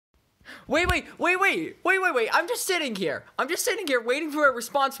Wait. I'm just sitting here. Waiting for a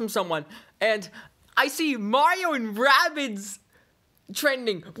response from someone. And I see Mario and Rabbids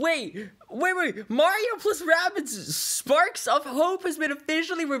trending. Wait. Mario plus Rabbids Sparks of Hope has been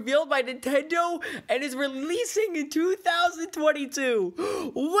officially revealed by Nintendo and is releasing in 2022.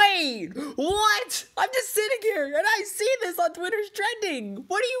 Wait, what? I'm just sitting here and I see this on Twitter's trending.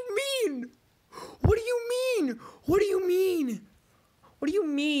 What do you mean? What do you mean? What do you mean? What do you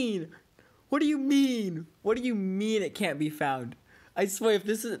mean? What do you mean? What do you mean it can't be found? I swear, if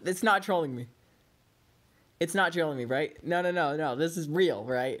this is, it's not trolling me. It's not trolling me, right? No. This is real,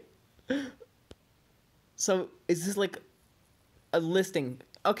 right? So, is this like a listing?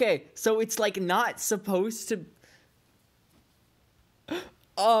 Okay, so it's like not supposed to...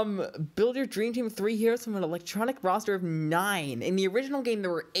 build your dream team of 3 heroes from an electronic roster of 9. In the original game,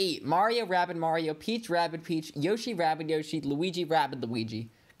 there were 8. Mario, Rabbid, Mario, Peach, Rabbid, Peach, Yoshi, Rabbid, Yoshi, Luigi, Rabbid, Luigi.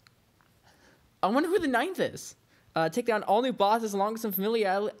 I wonder who the 9th is. Take down all new bosses along with some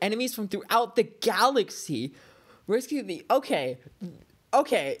familiar enemies from throughout the galaxy. Rescue the... Okay.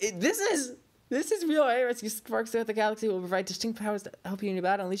 This is real, right? Rescue sparks throughout the galaxy will provide distinct powers to help you in your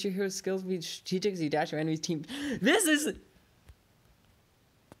battle. Unleash your hero's skills, be strategic as you dash your enemy's team. This is...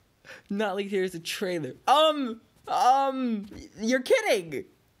 Not leaked here is a trailer. You're kidding.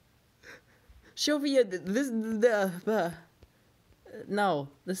 Show me no,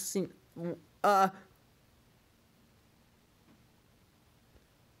 this seems, I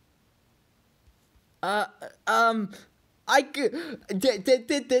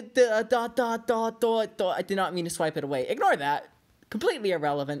did not mean to swipe it away. Ignore that. Completely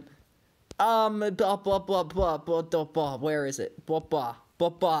irrelevant. Where is it?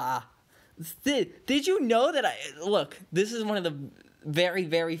 Did you know that look, this is one of the very,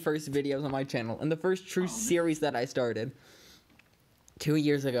 very first videos on my channel and the first true series that I started 2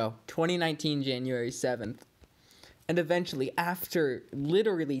 years ago, 2019, January 7th. And eventually, after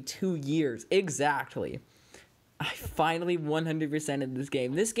literally 2 years, exactly, I finally 100%ed this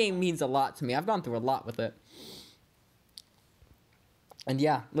game. This game means a lot to me. I've gone through a lot with it. And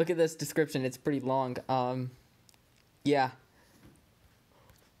yeah, look at this description. It's pretty long. Yeah.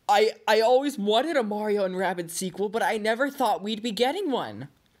 I always wanted a Mario and Rabbids sequel, but I never thought we'd be getting one.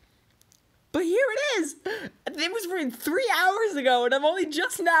 But here it is! It was written 3 hours ago, and I'm only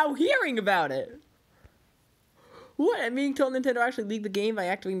just now hearing about it. What? I'm being told Nintendo actually leaked the game by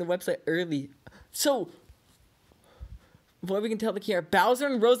activating the website early. So, what we can tell the here, Bowser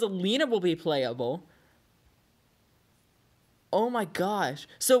and Rosalina will be playable. Oh my gosh.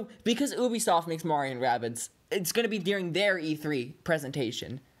 So, because Ubisoft makes Mario and Rabbids, it's going to be during their E3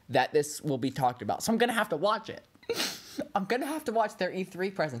 presentation that this will be talked about. So I'm going to have to watch it. I'm going to have to watch their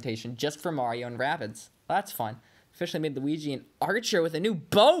E3 presentation just for Mario and Rabbids. That's fun. Officially made Luigi an archer with a new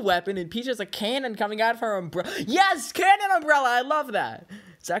bow weapon, and Peach has a cannon coming out of her umbrella. Yes! Cannon umbrella! I love that!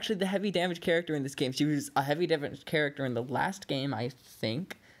 It's actually the heavy damage character in this game. She was a heavy damage character in the last game, I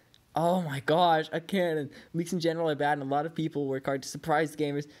think. Oh my gosh, a cannon. Leaks in general are bad, and a lot of people work hard to surprise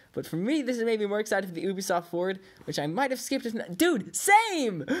gamers. But for me, this has made me more excited for the Ubisoft Forward, which I might have skipped. Dude,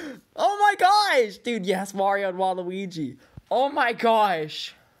 same! Oh my gosh! Dude, yes, Mario and Waluigi. Oh my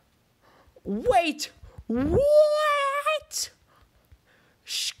gosh. Wait! What?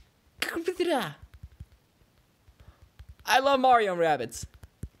 I love Mario and Rabbids.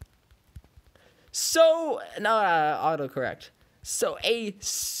 So, no, autocorrect. So, a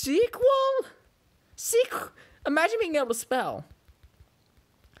sequel? Imagine being able to spell.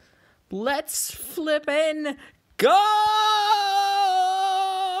 Let's flip and go!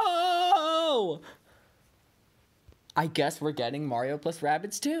 I guess we're getting Mario plus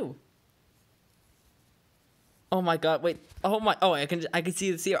Rabbids too. Oh my god, wait. Oh, I can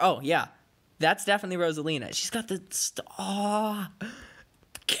see the Sierra. Oh, yeah. That's definitely Rosalina. She's got the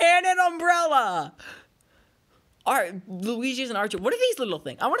cannon umbrella! Luigi's an archer. What are these little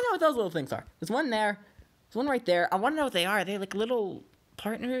things? I want to know what those little things are. There's one there. There's one right there. I want to know what they are. Are they like little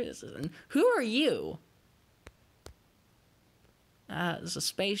partners? Who are you? There's a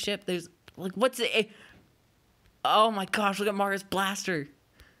spaceship. There's like, what's it? Oh my gosh, look at Mario's blaster.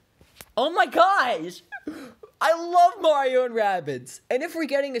 Oh my gosh! I love Mario and Rabbids. And if we're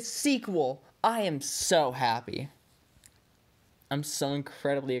getting a sequel, I am so happy. I'm so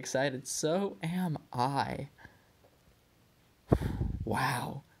incredibly excited. So am I.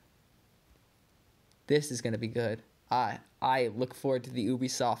 Wow. This is going to be good. I look forward to the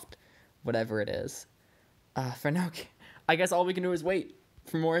Ubisoft, whatever it is. For now, I guess all we can do is wait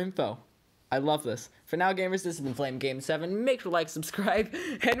for more info. I love this. For now, gamers, this has been Flame Game 7. Make sure to like, subscribe,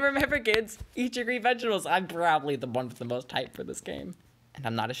 and remember, kids, eat your green vegetables. I'm probably the one with the most hype for this game. and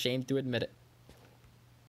I'm not ashamed to admit it.